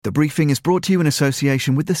The briefing is brought to you in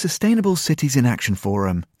association with the Sustainable Cities in Action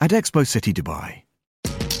Forum at Expo City Dubai.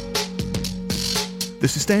 The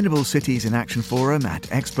Sustainable Cities in Action Forum at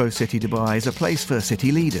Expo City Dubai is a place for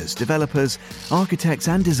city leaders, developers, architects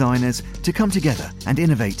and designers to come together and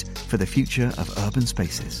innovate for the future of urban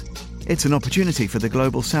spaces. It's an opportunity for the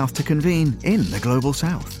Global South to convene in the Global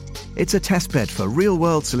South. It's a testbed for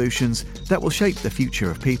real-world solutions that will shape the future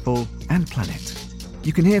of people and planet.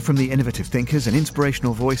 You can hear from the innovative thinkers and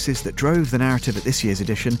inspirational voices that drove the narrative at this year's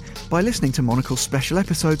edition by listening to Monocle's special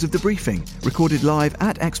episodes of The Briefing, recorded live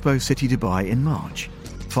at Expo City Dubai in March.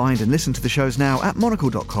 Find and listen to the shows now at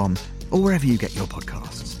monocle.com or wherever you get your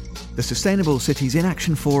podcasts. The Sustainable Cities in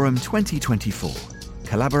Action Forum 2024.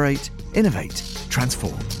 Collaborate, innovate,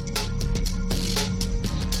 transform.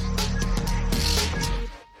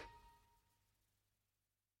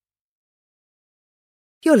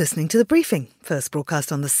 You're listening to The Briefing, first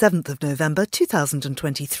broadcast on the 7th of November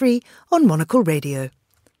 2023 on Monocle Radio.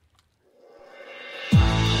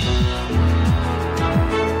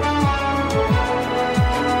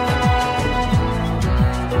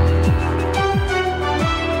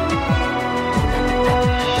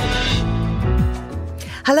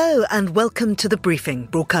 Hello and welcome to The Briefing,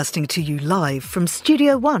 broadcasting to you live from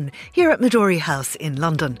Studio One here at Midori House in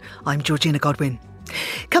London. I'm Georgina Godwin.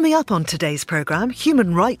 Coming up on today's programme,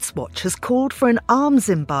 Human Rights Watch has called for an arms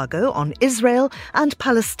embargo on Israel and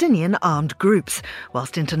Palestinian armed groups,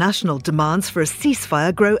 whilst international demands for a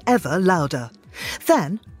ceasefire grow ever louder.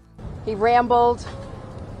 Then, he rambled,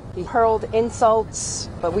 he hurled insults,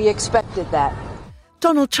 but we expected that.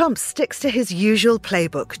 Donald Trump sticks to his usual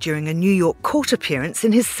playbook during a New York court appearance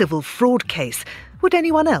in his civil fraud case. Would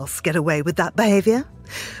anyone else get away with that behaviour?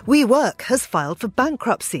 WeWork has filed for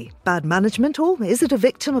bankruptcy. Bad management, or is it a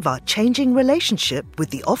victim of our changing relationship with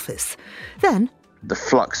the office? Then, the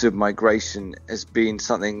flux of migration has been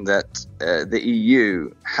something that the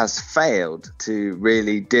EU has failed to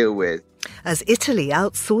really deal with. As Italy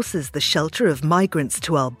outsources the shelter of migrants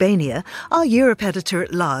to Albania, our Europe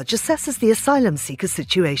editor-at-large assesses the asylum seeker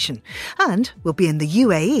situation. And we'll be in the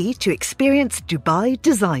UAE to experience Dubai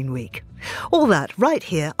Design Week. All that right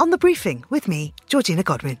here on The Briefing with me, Georgina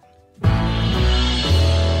Godwin.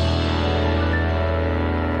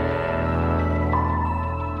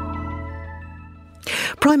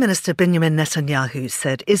 Prime Minister Benjamin Netanyahu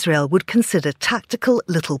said Israel would consider tactical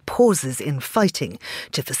little pauses in fighting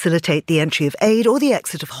to facilitate the entry of aid or the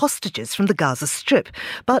exit of hostages from the Gaza Strip,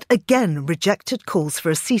 but again rejected calls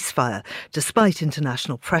for a ceasefire, despite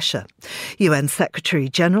international pressure. UN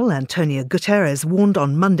Secretary-General Antonio Guterres warned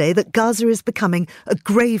on Monday that Gaza is becoming a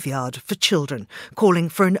graveyard for children, calling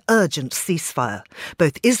for an urgent ceasefire.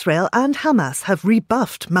 Both Israel and Hamas have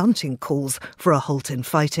rebuffed mounting calls for a halt in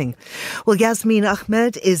fighting. Well, Yasmin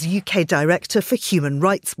Ahmed is UK Director for Human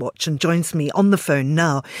Rights Watch and joins me on the phone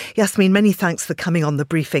now. Yasmin, many thanks for coming on The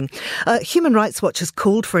Briefing. Human Rights Watch has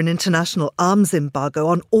called for an international arms embargo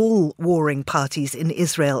on all warring parties in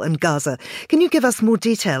Israel and Gaza. Can you give us more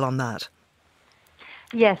detail on that?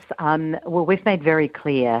 Yes, well, we've made very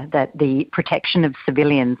clear that the protection of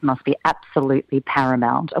civilians must be absolutely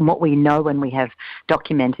paramount. And what we know and we have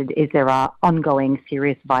documented is there are ongoing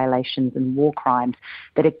serious violations and war crimes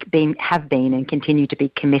that have been and continue to be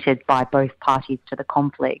committed by both parties to the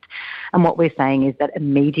conflict. And what we're saying is that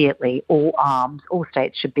immediately all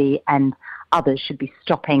states should be, and others should be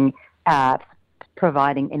stopping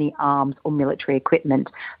providing any arms or military equipment,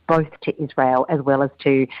 both to Israel as well as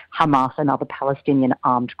to Hamas and other Palestinian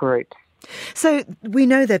armed groups. So we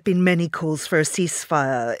know there have been many calls for a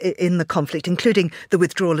ceasefire in the conflict, including the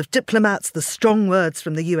withdrawal of diplomats, the strong words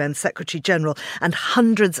from the UN Secretary-General, and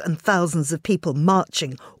hundreds and thousands of people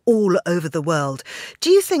marching all over the world.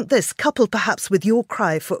 Do you think this, coupled perhaps with your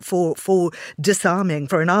cry for disarming,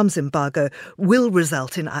 for an arms embargo, will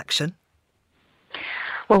result in action?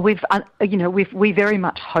 Well, we very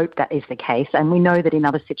much hope that is the case, and we know that in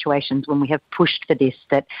other situations when we have pushed for this,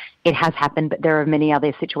 that it has happened. But there are many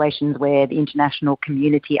other situations where the international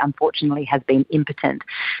community, unfortunately, has been impotent.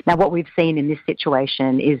 Now, what we've seen in this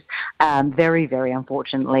situation is very, very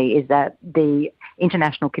unfortunately, is that the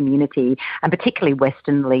international community, and particularly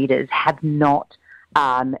Western leaders, have not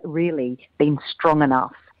really been strong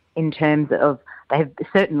enough in terms of. They have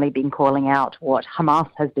certainly been calling out what Hamas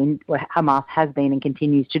has been and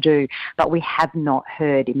continues to do, but we have not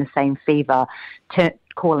heard in the same fever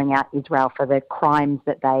calling out Israel for the crimes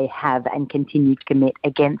that they have and continue to commit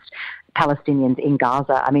against Palestinians in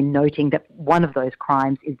Gaza. I mean, noting that one of those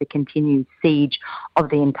crimes is the continued siege of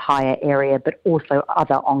the entire area, but also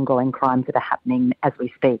other ongoing crimes that are happening as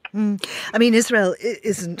we speak. I mean, Israel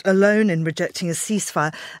isn't alone in rejecting a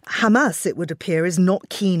ceasefire. Hamas, it would appear, is not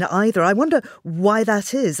keen either. I wonder why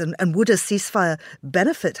that is, and would a ceasefire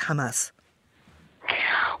benefit Hamas?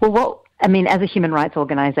 Well, as a human rights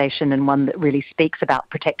organisation and one that really speaks about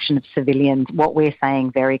protection of civilians, what we're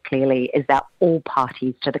saying very clearly is that all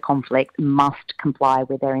parties to the conflict must comply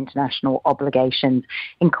with their international obligations,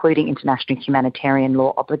 including international humanitarian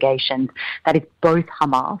law obligations. That is both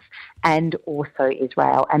Hamas and also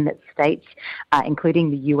Israel, and that states, including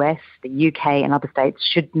the US, the UK and other states,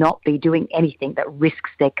 should not be doing anything that risks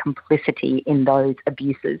their complicity in those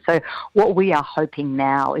abuses. So what we are hoping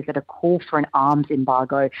now is that a call for an arms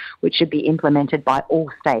embargo, which should be implemented by all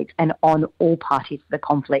states and on all parties to the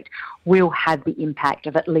conflict, will have the impact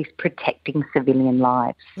of at least protecting civilian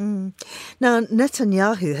lives. Now,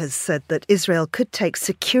 Netanyahu has said that Israel could take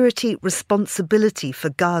security responsibility for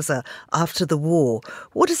Gaza after the war.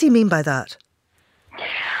 What does he mean by that?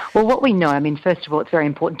 Well, what we know, first of all, it's very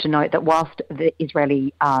important to note that whilst the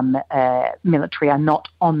Israeli military are not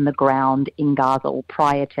on the ground in Gaza, or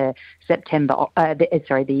prior to October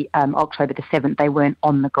the 7th, they weren't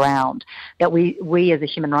on the ground. That we as a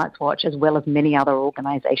Human Rights Watch, as well as many other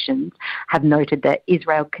organisations, have noted that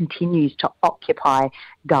Israel continues to occupy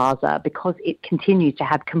Gaza because it continues to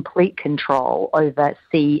have complete control over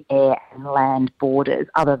sea, air and land borders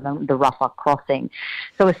other than the Rafah crossing.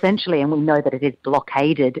 So essentially, and we know that it has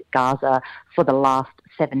blockaded Gaza for the last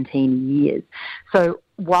 17 years. So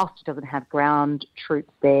whilst it doesn't have ground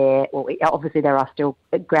troops there, or obviously there are still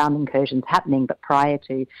ground incursions happening, but prior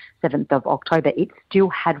to 7th of October, it still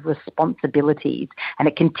had responsibilities, and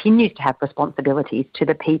it continues to have responsibilities to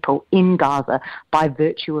the people in Gaza by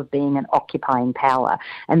virtue of being an occupying power.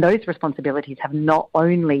 And those responsibilities have not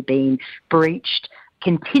only been breached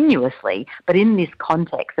continuously, but in this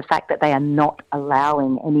context, the fact that they are not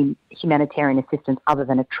allowing any humanitarian assistance other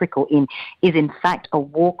than a trickle in is in fact a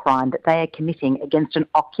war crime that they are committing against an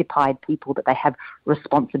occupied people that they have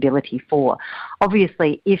responsibility for.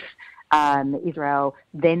 Obviously, if Israel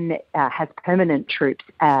then has permanent troops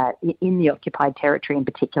in the occupied territory, in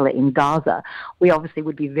particular in Gaza, we obviously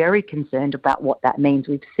would be very concerned about what that means.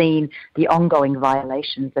 We've seen the ongoing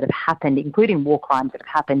violations that have happened, including war crimes that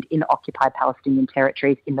have happened in occupied Palestinian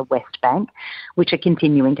territories in the West Bank, which are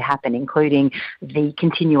continuing to happen, including the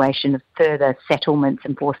continuation of further settlements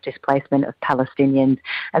and forced displacement of Palestinians,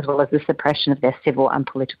 as well as the suppression of their civil and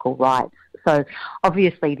political rights. So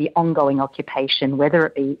obviously the ongoing occupation, whether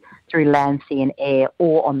it be through land, sea and air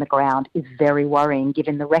or on the ground, is very worrying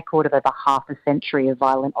given the record of over half a century of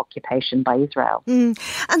violent occupation by Israel. And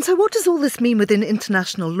so what does all this mean within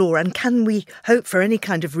international law, and can we hope for any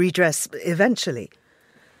kind of redress eventually?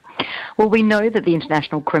 Well, we know that the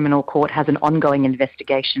International Criminal Court has an ongoing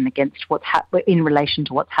investigation against in relation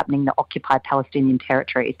to what's happening in the occupied Palestinian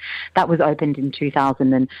territories. That was opened in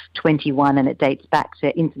 2021 and it dates back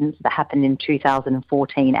to incidents that happened in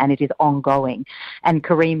 2014, and it is ongoing. And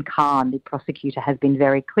Karim Khan, the prosecutor, has been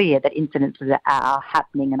very clear that incidents that are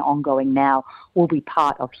happening and ongoing now will be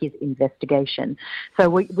part of his investigation. So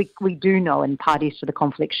we do know, and parties to the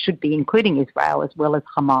conflict should be, including Israel, as well as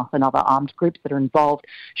Hamas and other armed groups that are involved,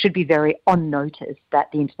 should be very on notice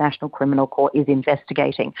that the International Criminal Court is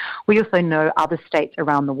investigating. We also know other states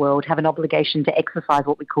around the world have an obligation to exercise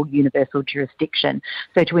what we call universal jurisdiction,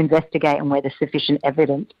 so to investigate and where there's sufficient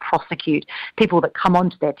evidence, prosecute people that come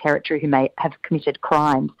onto their territory who may have committed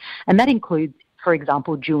crimes. And that includes, for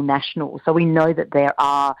example, dual nationals. So we know that there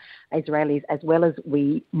are Israelis, as well as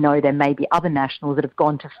we know there may be other nationals that have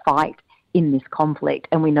gone to fight in this conflict,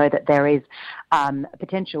 and we know that there is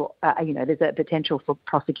there's a potential for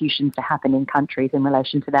prosecutions to happen in countries in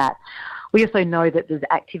relation to that. We also know that there's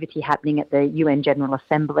activity happening at the UN General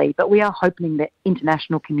Assembly, but we are hoping that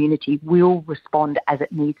international community will respond as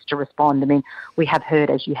it needs to respond. I mean, we have heard,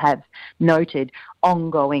 as you have noted,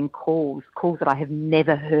 ongoing calls that I have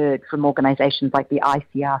never heard from organisations like the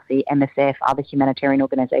ICRC, MSF, other humanitarian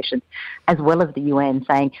organisations, as well as the UN,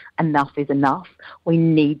 saying enough is enough. We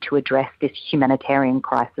need to address this humanitarian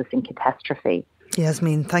crisis and catastrophe.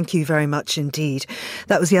 Yasmin, thank you very much indeed.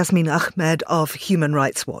 That was Yasmin Ahmed of Human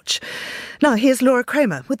Rights Watch. Now, here's Laura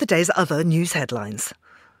Kramer with the day's other news headlines.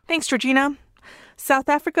 Thanks, Georgina. South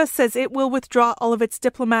Africa says it will withdraw all of its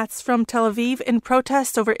diplomats from Tel Aviv in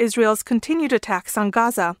protest over Israel's continued attacks on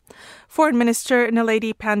Gaza. Foreign Minister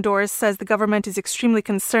Naledi Pandor says the government is extremely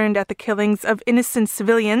concerned at the killings of innocent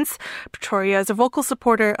civilians. Pretoria is a vocal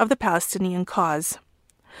supporter of the Palestinian cause.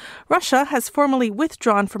 Russia has formally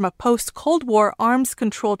withdrawn from a post-Cold War arms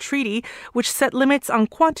control treaty which set limits on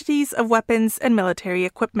quantities of weapons and military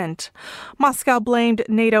equipment. Moscow blamed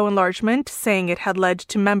NATO enlargement, saying it had led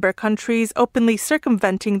to member countries openly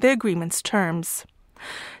circumventing the agreement's terms.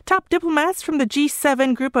 Top diplomats from the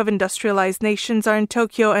G7 group of industrialized nations are in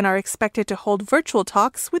Tokyo and are expected to hold virtual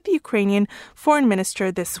talks with the Ukrainian foreign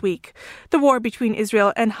minister this week. The war between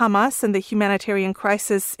Israel and Hamas and the humanitarian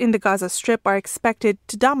crisis in the Gaza Strip are expected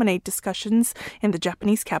to dominate discussions in the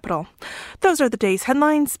Japanese capital. Those are the day's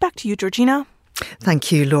headlines. Back to you, Georgina.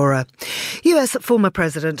 Thank you, Laura. US former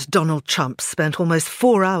President Donald Trump spent almost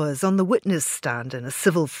 4 hours on the witness stand in a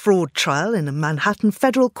civil fraud trial in a Manhattan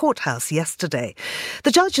federal courthouse yesterday. The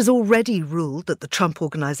judge has already ruled that the Trump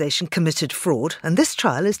Organization committed fraud, and this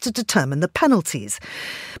trial is to determine the penalties.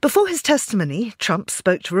 Before his testimony, Trump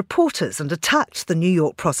spoke to reporters and attacked the New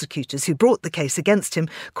York prosecutors who brought the case against him,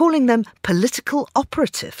 calling them political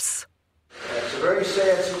operatives. It's a very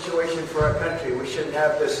sad situation for our country. We shouldn't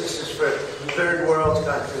have this. This is for third world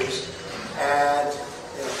countries. And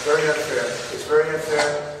it's very unfair. It's very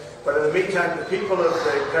unfair. But in the meantime, the people of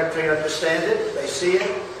the country understand it. They see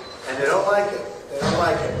it. And they don't like it. They don't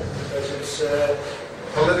like it. Because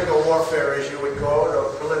it's political warfare, as you would call it,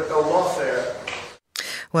 or political lawfare.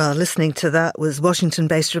 Well, listening to that was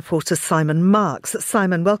Washington-based reporter Simon Marks.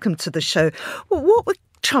 Simon, welcome to the show. What were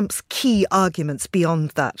Trump's key arguments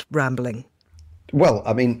beyond that rambling? Well,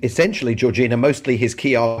 I mean, essentially, Georgina, mostly his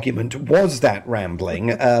key argument was that rambling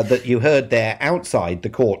that you heard there outside the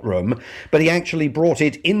courtroom, but he actually brought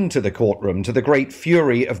it into the courtroom to the great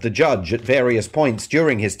fury of the judge at various points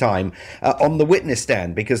during his time on the witness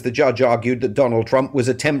stand, because the judge argued that Donald Trump was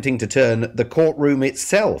attempting to turn the courtroom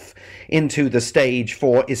itself into the stage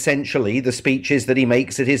for essentially the speeches that he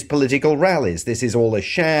makes at his political rallies. This is all a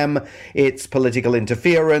sham. It's political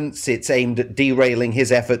interference. It's aimed at derailing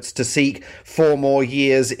his efforts to seek 4 more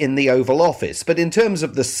years in the Oval Office. But in terms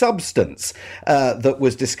of the substance that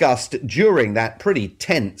was discussed during that pretty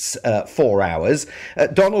tense 4 hours,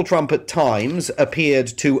 Donald Trump at times appeared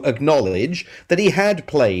to acknowledge that he had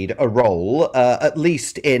played a role, at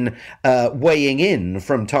least in weighing in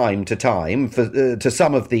from time to time to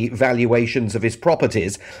some of the valuations of his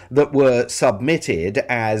properties that were submitted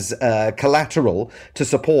as collateral to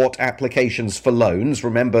support applications for loans.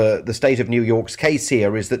 Remember, the state of New York's case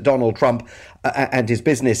here is that Donald Trump and his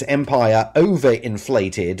business empire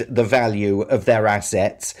overinflated the value of their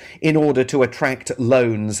assets in order to attract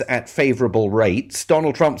loans at favourable rates.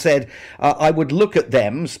 Donald Trump said, I would look at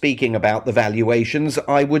them, speaking about the valuations,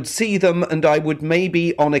 I would see them and I would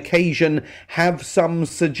maybe on occasion have some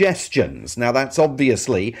suggestions. Now, that's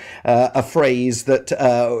obviously a phrase that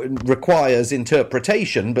requires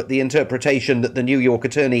interpretation, but the interpretation that the New York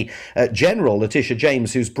Attorney General, Letitia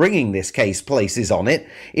James, who's bringing this case, places on it,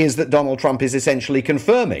 is that Donald Trump is essentially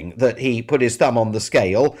confirming that he put his thumb on the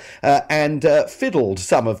scale and fiddled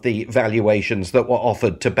some of the valuations that were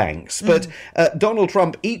offered to banks. But Donald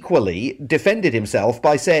Trump equally defended himself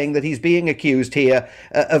by saying that he's being accused here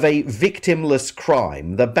of a victimless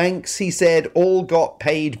crime. The banks, he said, all got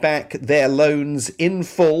paid back their loans in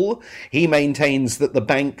full. He maintains that the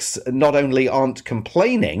banks not only aren't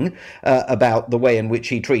complaining about the way in which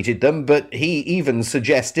he treated them, but he even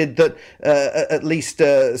suggested that at least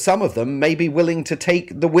some of them may be willing to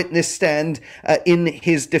take the witness stand in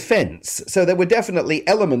his defence. So there were definitely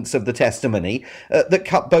elements of the testimony that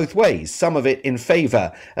cut both ways, some of it in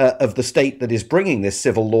favour of the state that is bringing this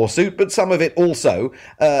civil lawsuit, but some of it also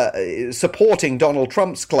supporting Donald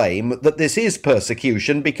Trump's claim that this is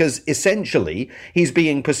persecution because essentially he's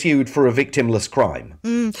being pursued for a victimless crime.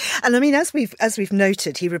 And I mean, as we've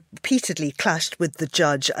noted, he repeatedly clashed with the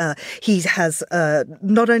judge. He has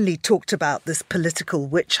not only talked about this political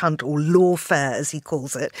witch hunt or lawfare, as he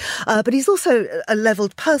calls it, but he's also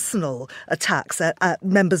levelled personal attacks at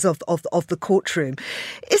members of the courtroom.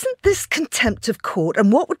 Isn't this contempt of court?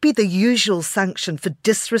 And what would be the usual sanction for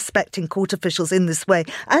disrespecting court officials in this way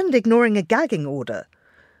and ignoring a gagging order?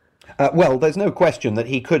 Well, there's no question that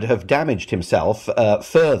he could have damaged himself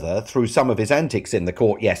further through some of his antics in the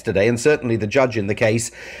court yesterday, and certainly the judge in the case,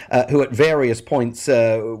 who at various points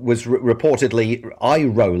was reportedly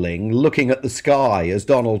eye-rolling, looking at the sky as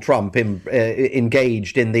Donald Trump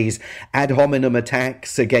engaged in these ad hominem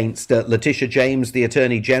attacks against Letitia James, the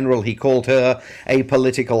Attorney General. He called her a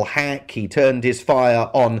political hack. He turned his fire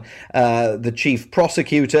on the chief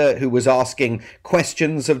prosecutor, who was asking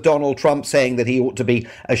questions of Donald Trump, saying that he ought to be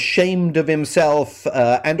ashamed ashamed of himself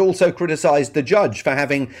and also criticised the judge for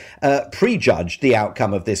having prejudged the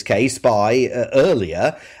outcome of this case by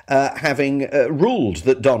earlier having ruled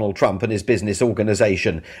that Donald Trump and his business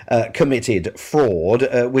organisation committed fraud,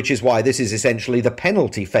 which is why this is essentially the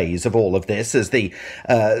penalty phase of all of this, as the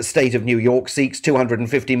state of New York seeks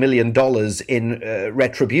 $250 million in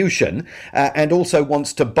retribution and also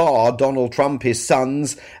wants to bar Donald Trump, his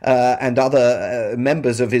sons, and other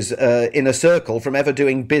members of his inner circle from ever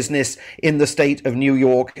doing business in the state of New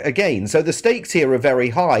York again. So the stakes here are very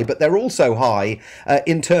high, but they're also high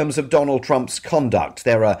in terms of Donald Trump's conduct.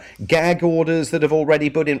 There are gag orders that have already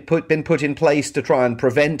been put in place to try and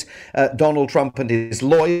prevent Donald Trump and his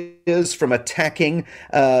lawyers from attacking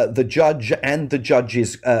the judge and the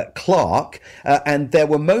judge's clerk. And there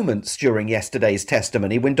were moments during yesterday's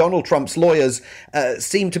testimony when Donald Trump's lawyers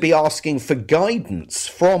seemed to be asking for guidance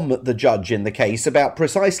from the judge in the case about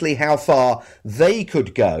precisely how far they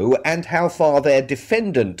could go and how far their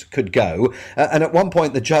defendant could go. And at one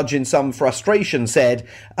point, the judge, in some frustration, said,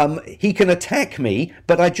 he can attack me,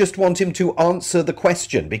 but I just want him to answer the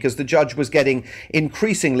question, because the judge was getting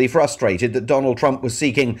increasingly frustrated that Donald Trump was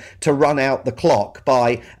seeking to run out the clock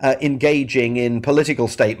by engaging in political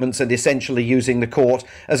statements and essentially using the court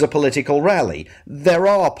as a political rally. There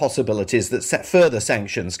are possibilities that further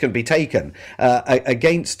sanctions can be taken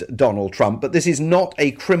against Donald Trump, but this is not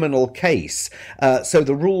a criminal case. So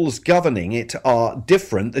the rules governing it are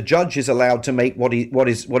different. The judge is allowed to make what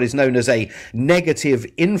is known as a negative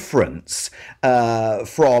inference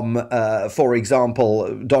from, for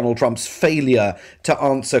example, Donald Trump's failure to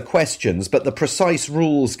answer questions, but the precise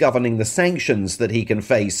rules governing the sanctions that he can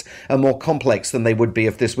face are more complex than they would be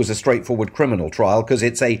if this was a straightforward criminal trial, because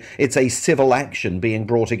it's a civil action being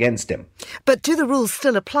brought against him. But do the rules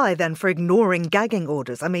still apply then for ignoring gagging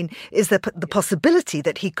orders? I mean, is there the possibility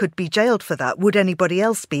that he could be jailed for that? Would anybody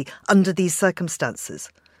else be under these circumstances?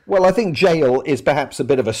 Well, I think jail is perhaps a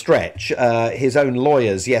bit of a stretch. His own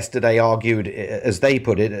lawyers yesterday argued, as they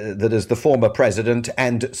put it, that as the former president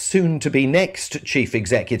and soon-to-be next chief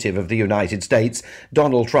executive of the United States,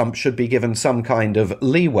 Donald Trump should be given some kind of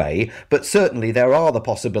leeway. But certainly there are the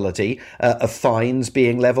possibility of fines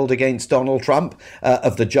being levelled against Donald Trump,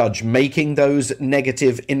 of the judge making those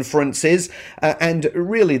negative inferences. And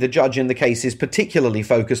really the judge in the case is particularly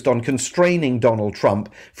focused on constraining Donald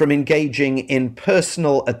Trump from engaging in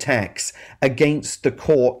personal attacks against the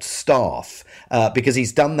court staff, because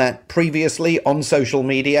he's done that previously on social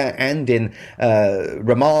media and in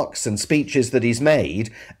remarks and speeches that he's made.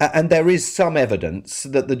 And there is some evidence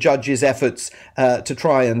that the judge's efforts to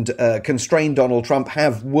try and constrain Donald Trump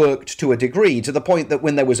have worked to a degree, to the point that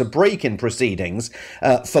when there was a break in proceedings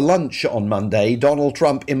for lunch on Monday, Donald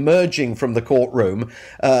Trump, emerging from the courtroom,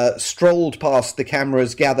 strolled past the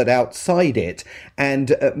cameras gathered outside it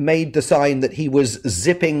and made the sign that he was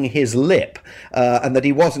zipping his lip and that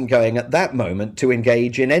he wasn't going at that moment to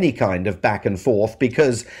engage in any kind of back and forth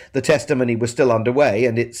because the testimony was still underway.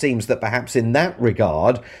 And it seems that perhaps in that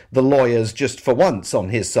regard, the lawyers, just for once on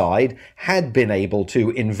his side, had been able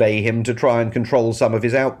to inveigle him to try and control some of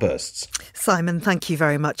his outbursts. Simon, thank you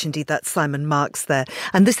very much indeed. That's Simon Marks there.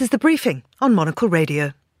 And this is The Briefing on Monocle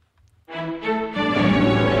Radio.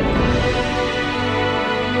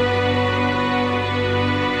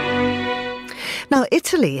 Now,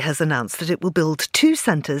 Italy has announced that it will build 2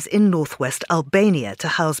 centres in northwest Albania to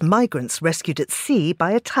house migrants rescued at sea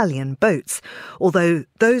by Italian boats, although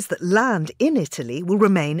those that land in Italy will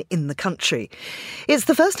remain in the country. It's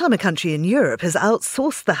the first time a country in Europe has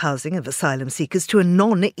outsourced the housing of asylum seekers to a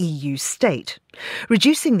non-EU state.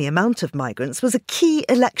 Reducing the amount of migrants was a key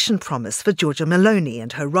election promise for Giorgia Meloni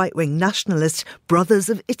and her right-wing nationalist Brothers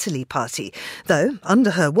of Italy party, though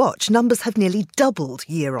under her watch numbers have nearly doubled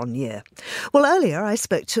year on year. Well, earlier I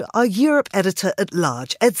spoke to our Europe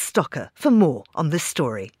editor-at-large, Ed Stocker, for more on this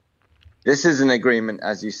story. This is an agreement,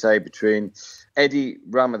 as you say, between Edi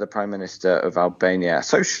Rama, the Prime Minister of Albania, a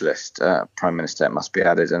socialist Prime Minister, it must be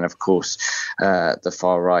added, and of course the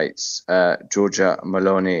far right's Giorgia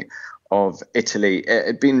Meloni of Italy. It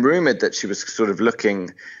had been rumoured that she was sort of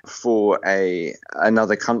looking for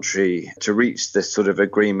another country to reach this sort of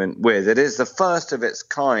agreement with. It is the first of its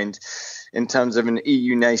kind in terms of an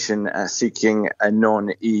EU nation seeking a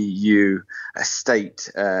non-EU state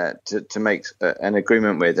to make an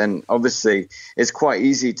agreement with. And obviously, it's quite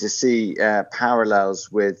easy to see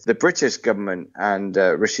parallels with the British government and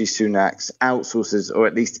Rishi Sunak's outsources, or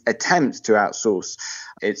at least attempts to outsource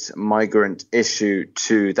its migrant issue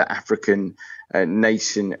to the African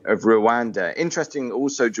nation of Rwanda. Interesting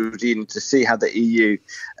also, Georgina, to see how the EU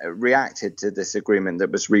reacted to this agreement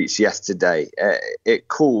that was reached yesterday. It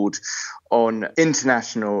called on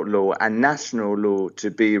international law and national law to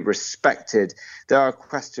be respected. There are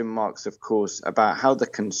question marks, of course, about how the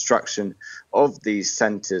construction of these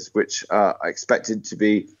centres, which are expected to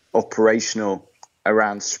be operational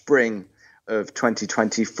around spring of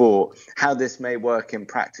 2024, how this may work in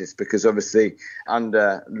practice, because obviously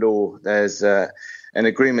under law there's an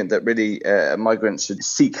agreement that really migrants should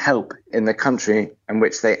seek help in the country in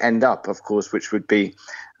which they end up, of course, which would be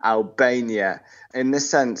Albania. In this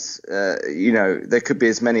sense, there could be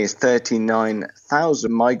as many as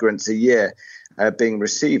 39,000 migrants a year being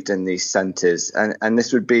received in these centres. And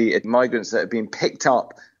this would be migrants that have been picked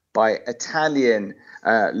up by Italian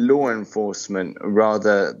law enforcement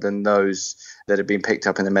rather than those that have been picked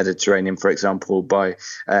up in the Mediterranean, for example, by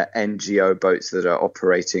NGO boats that are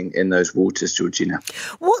operating in those waters, Georgina.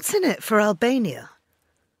 What's in it for Albania?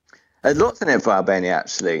 There's lots in it for Albania,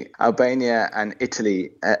 actually. Albania and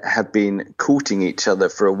Italy have been courting each other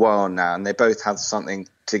for a while now, and they both have something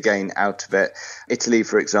to gain out of it. Italy,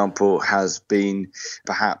 for example, has been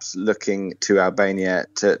perhaps looking to Albania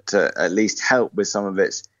to at least help with some of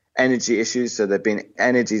its energy issues. So there have been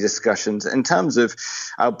energy discussions. In terms of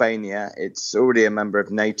Albania, it's already a member of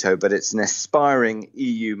NATO, but it's an aspiring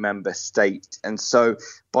EU member state. And so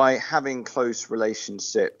by having close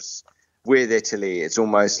relationships with Italy, it's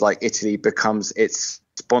almost like Italy becomes its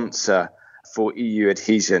sponsor for EU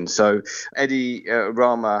adhesion. So Edi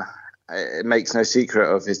Rama makes no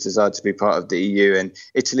secret of his desire to be part of the EU, and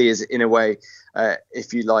Italy is, in a way,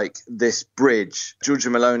 if you like, this bridge.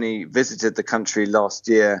 Giorgia Meloni visited the country last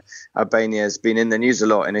year. Albania has been in the news a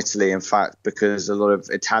lot in Italy, in fact, because a lot of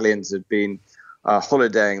Italians have been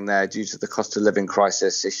holidaying there due to the cost of living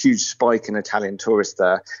crisis, a huge spike in Italian tourists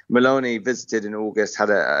there. Meloni visited in August, had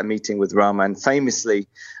a meeting with Rama, and famously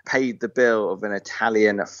paid the bill of an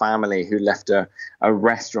Italian family who left a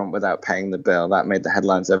restaurant without paying the bill. That made the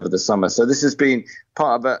headlines over the summer. So this has been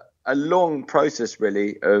part of a long process,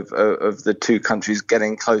 really, of the two countries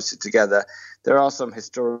getting closer together. There are some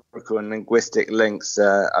historical and linguistic links.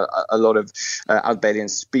 A lot of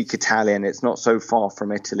Albanians speak Italian. It's not so far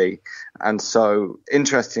from Italy. And so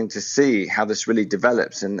interesting to see how this really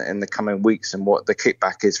develops in the coming weeks and what the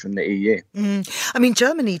kickback is from the EU. I mean,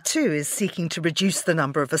 Germany, too, is seeking to reduce the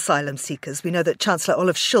number of asylum seekers. We know that Chancellor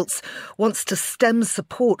Olaf Scholz wants to stem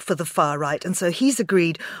support for the far right. And so he's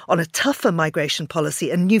agreed on a tougher migration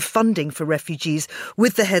policy and new funding for refugees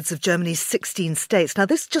with the heads of Germany's 16 states. Now,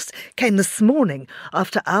 this just came this morning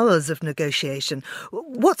after hours of negotiation.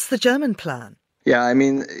 What's the German plan? Yeah, I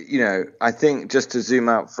mean, I think just to zoom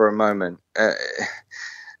out for a moment,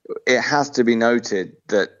 it has to be noted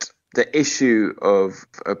that the issue of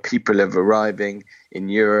people arriving in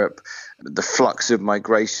Europe, the flux of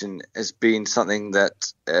migration has been something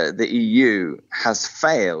that the EU has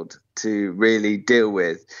failed to really deal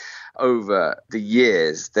with. Over the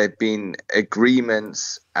years, there have been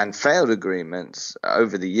agreements and failed agreements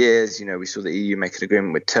over the years. We saw the EU make an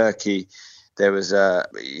agreement with Turkey. There was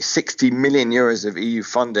 60 million euros of EU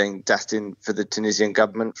funding destined for the Tunisian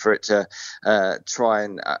government for it to try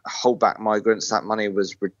and hold back migrants. That money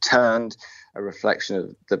was returned, a reflection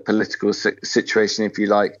of the political situation, if you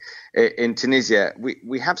like, in Tunisia.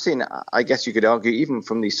 We have seen, I guess you could argue, even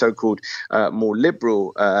from these so-called more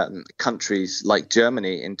liberal countries like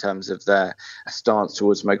Germany in terms of their stance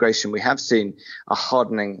towards migration, we have seen a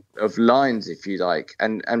hardening of lines, if you like,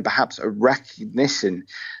 and perhaps a recognition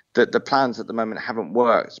that the plans at the moment haven't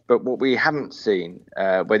worked. But what we haven't seen,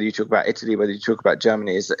 whether you talk about Italy, whether you talk about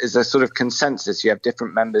Germany, is a sort of consensus. You have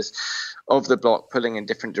different members of the bloc pulling in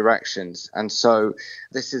different directions. And so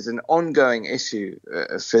this is an ongoing issue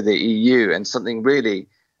for the EU, and something really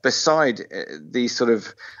beside these sort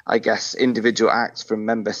of, I guess, individual acts from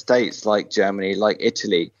member states like Germany, like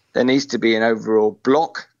Italy. There needs to be an overall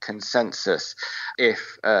bloc consensus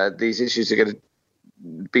if these issues are going to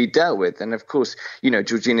be dealt with. And of course,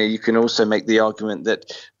 Georgina, you can also make the argument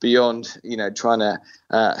that beyond, trying to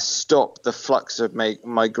stop the flux of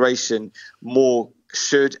migration, more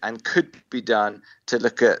should and could be done to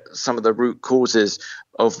look at some of the root causes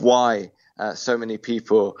of why so many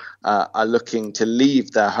people are looking to leave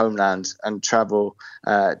their homelands and travel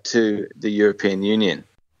to the European Union.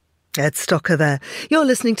 Ed Stocker there. You're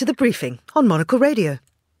listening to The Briefing on Monocle Radio.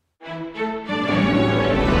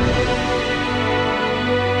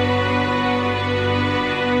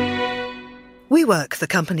 WeWork, the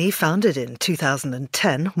company founded in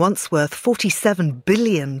 2010, once worth $47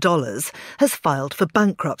 billion, has filed for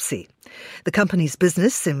bankruptcy. The company's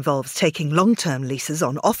business involves taking long-term leases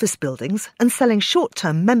on office buildings and selling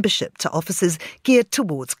short-term membership to offices geared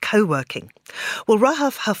towards co-working. Well,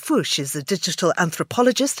 Rahaf Hafoush is a digital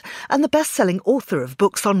anthropologist and the best-selling author of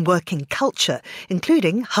books on working culture,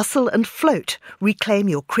 including Hustle and Float, Reclaim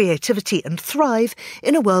Your Creativity and Thrive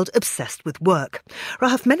in a World Obsessed with Work.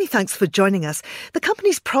 Rahaf, many thanks for joining us. The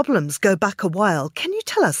company's problems go back a while. Can you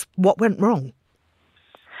tell us what went wrong?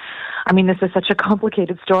 I mean, this is such a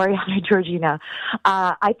complicated story. Hi, Georgina.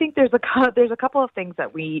 I think there's a couple of things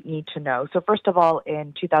that we need to know. So first of all,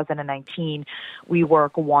 in 2019,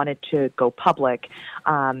 WeWork wanted to go public.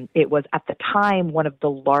 It was at the time one of the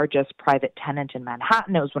largest private tenants in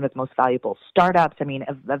Manhattan. It was one of the most valuable startups. I mean,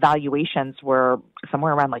 evaluations were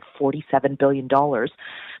somewhere around like $47 billion.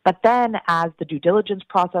 But then as the due diligence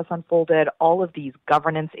process unfolded, all of these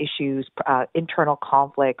governance issues, internal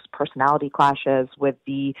conflicts, personality clashes with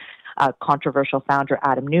the controversial founder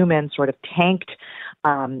Adam Neumann sort of tanked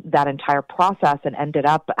that entire process and ended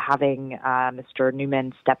up having Mr.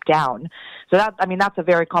 Neumann step down. So that's a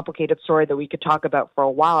very complicated story that we could talk about for a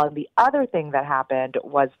while. And the other thing that happened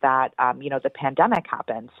was that, the pandemic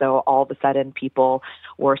happened. So all of a sudden people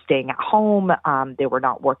were staying at home. They were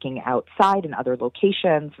not working outside in other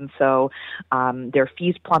locations. And so their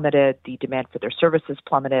fees plummeted. The demand for their services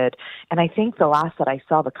plummeted. And I think the last that I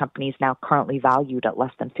saw, the company is now currently valued at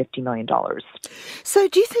less than $50 million. So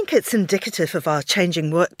do you think it's indicative of our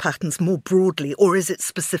changing work patterns more broadly, or is it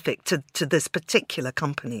specific to this particular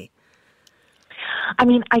company? I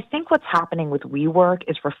mean, I think what's happening with WeWork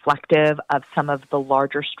is reflective of some of the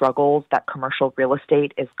larger struggles that commercial real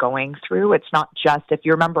estate is going through. It's not just, if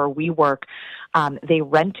you remember WeWork, they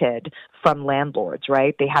rented from landlords,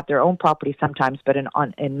 right? They had their own property sometimes, but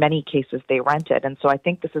in many cases they rented. And so I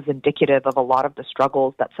think this is indicative of a lot of the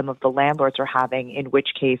struggles that some of the landlords are having, in which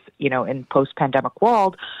case, in post-pandemic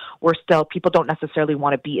world, where still people don't necessarily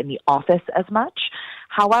want to be in the office as much.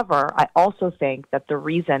 However, I also think that the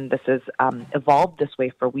reason this has evolved this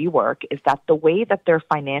way for WeWork is that the way that their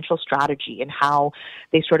financial strategy and how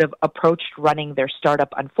they sort of approached running their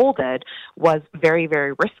startup unfolded was very,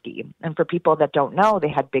 very risky. And for people that don't know, they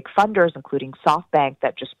had big funders, including SoftBank,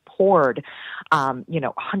 that just poured,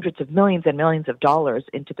 hundreds of millions and millions of dollars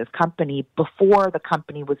into this company before the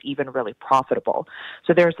company was even really profitable.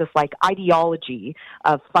 So there's this ideology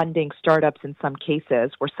of funding startups in some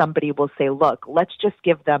cases where somebody will say, look, let's just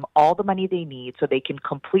give them all the money they need so they can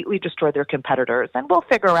completely destroy their competitors, and we'll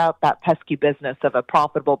figure out that pesky business of a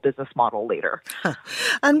profitable business model later. Huh.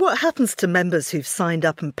 And what happens to members who've signed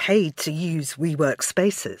up and paid to use WeWork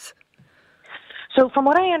spaces? So from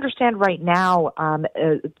what I understand right now,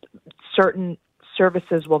 certain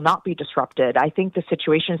services will not be disrupted. I think the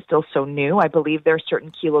situation is still so new. I believe there are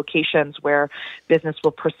certain key locations where business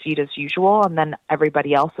will proceed as usual, and then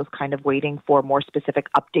everybody else is kind of waiting for more specific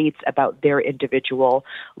updates about their individual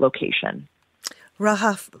location.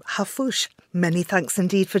 Rahaf Hafoush, many thanks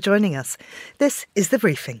indeed for joining us. This is The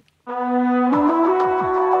Briefing.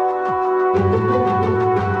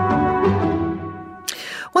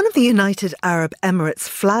 One of the United Arab Emirates'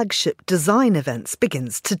 flagship design events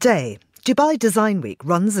begins today. Dubai Design Week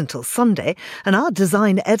runs until Sunday, and our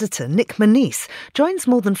design editor, Nick Manise, joins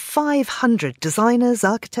more than 500 designers,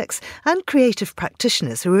 architects and creative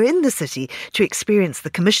practitioners who are in the city to experience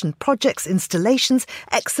the commissioned projects, installations,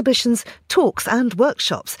 exhibitions, talks and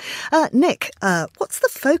workshops. Nick, what's the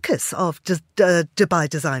focus of Dubai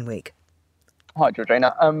Design Week? Hi,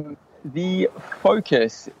 Georgina. The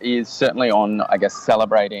focus is certainly on,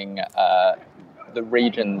 celebrating the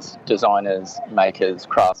region's designers, makers,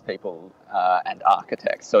 craftspeople, and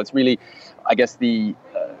architects. So it's really, the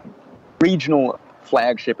regional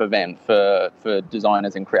flagship event for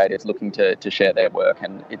designers and creatives looking to share their work.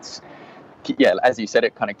 And it's, as you said,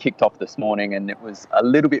 it kind of kicked off this morning, and it was a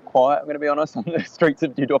little bit quiet, I'm going to be honest, on the streets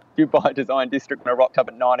of Dubai Design District when I rocked up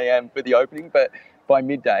at 9 a.m. for the opening. But by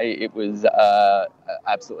midday, it was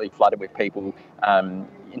absolutely flooded with people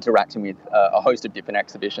interacting with a host of different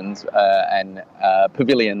exhibitions and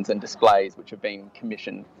pavilions and displays which have been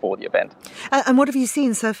commissioned for the event. And what have you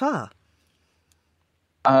seen so far?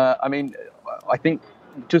 I think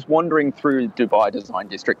just wandering through Dubai Design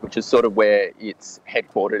District, which is sort of where it's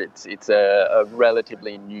headquartered, it's a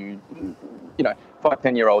relatively new,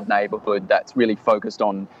 5-10-year-old neighbourhood that's really focused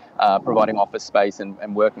on providing office space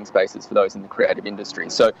and working spaces for those in the creative industry.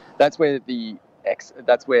 So that's where the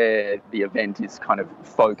event is kind of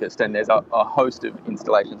focused, and there's a host of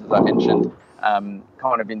installations, as I mentioned,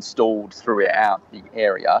 kind of installed throughout the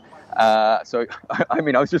area. So, I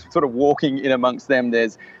mean, I was just sort of walking in amongst them.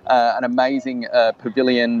 There's an amazing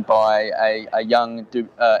pavilion by a young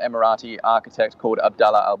Emirati architect called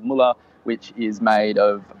Abdallah Al-Mullah, which is made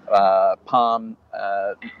of palm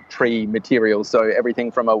tree materials. So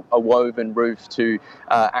everything from a woven roof to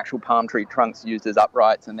actual palm tree trunks used as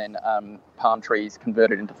uprights, and then palm trees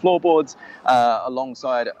converted into floorboards,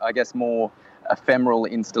 alongside, I guess, more ephemeral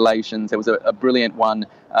installations. There was a brilliant one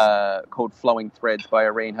called Flowing Threads by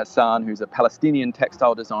Irene Hassan, who's a Palestinian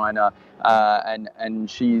textile designer, and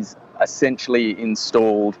she's essentially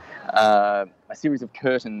installed a series of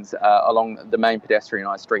curtains along the main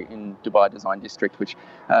pedestrianised street in Dubai Design District, which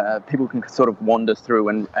people can sort of wander through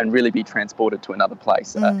and really be transported to another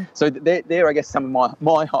place. So they're, I guess, some of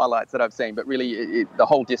my highlights that I've seen, but really the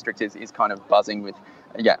whole district is kind of buzzing with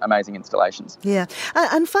amazing installations. Yeah.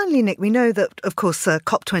 And finally, Nick, we know that, of course,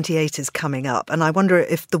 COP28 is coming up, and I wonder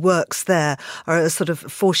if the works there are a sort of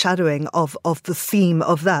foreshadowing of the theme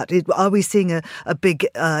of that. Are we seeing a big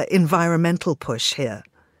environmental push here?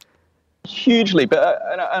 Hugely, but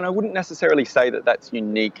and I wouldn't necessarily say that that's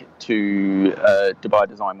unique to Dubai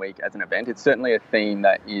Design Week as an event. It's certainly a theme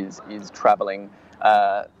that is travelling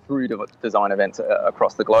through design events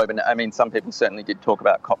across the globe. And I mean, some people certainly did talk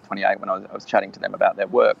about COP28 when I was chatting to them about their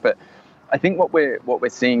work. But I think what we're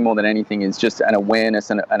seeing more than anything is just an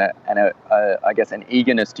awareness and I guess an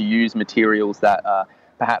eagerness to use materials that are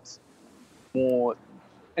perhaps more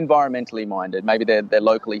environmentally minded. Maybe they're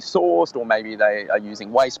locally sourced, or maybe they are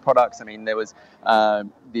using waste products. I mean, there was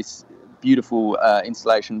this beautiful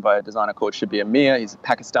installation by a designer called Shabir Mir. He's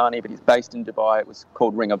Pakistani, but he's based in Dubai. It was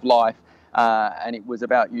called Ring of Life. And it was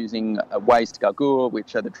about using waste gagur,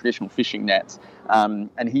 which are the traditional fishing nets.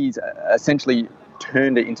 And he's essentially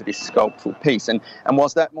turned it into this sculptural piece. And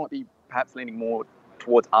whilst that might be perhaps leaning more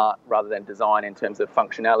towards art rather than design in terms of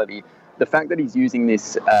functionality, the fact that he's using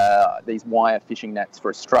these wire fishing nets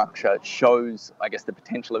for a structure shows, I guess, the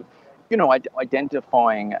potential of,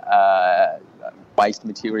 identifying waste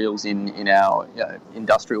materials in our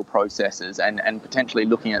industrial processes and potentially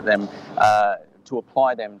looking at them to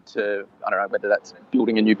apply them to, I don't know, whether that's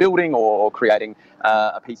building a new building or creating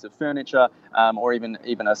a piece of furniture, or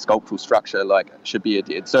even a sculptural structure like Shabir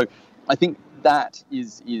did. So I think that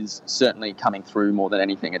is certainly coming through more than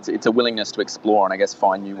anything. It's a willingness to explore and, I guess,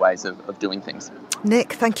 find new ways of doing things.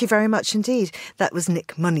 Nick, thank you very much indeed. That was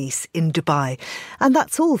Nick Muniz in Dubai. And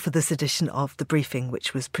that's all for this edition of The Briefing,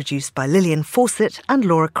 which was produced by Lillian Fawcett and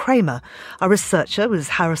Laura Kramer. Our researcher was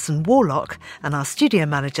Harrison Warlock and our studio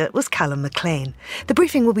manager was Callum McLean. The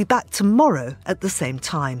Briefing will be back tomorrow at the same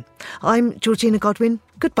time. I'm Georgina Godwin.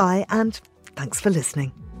 Goodbye and thanks for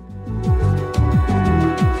listening.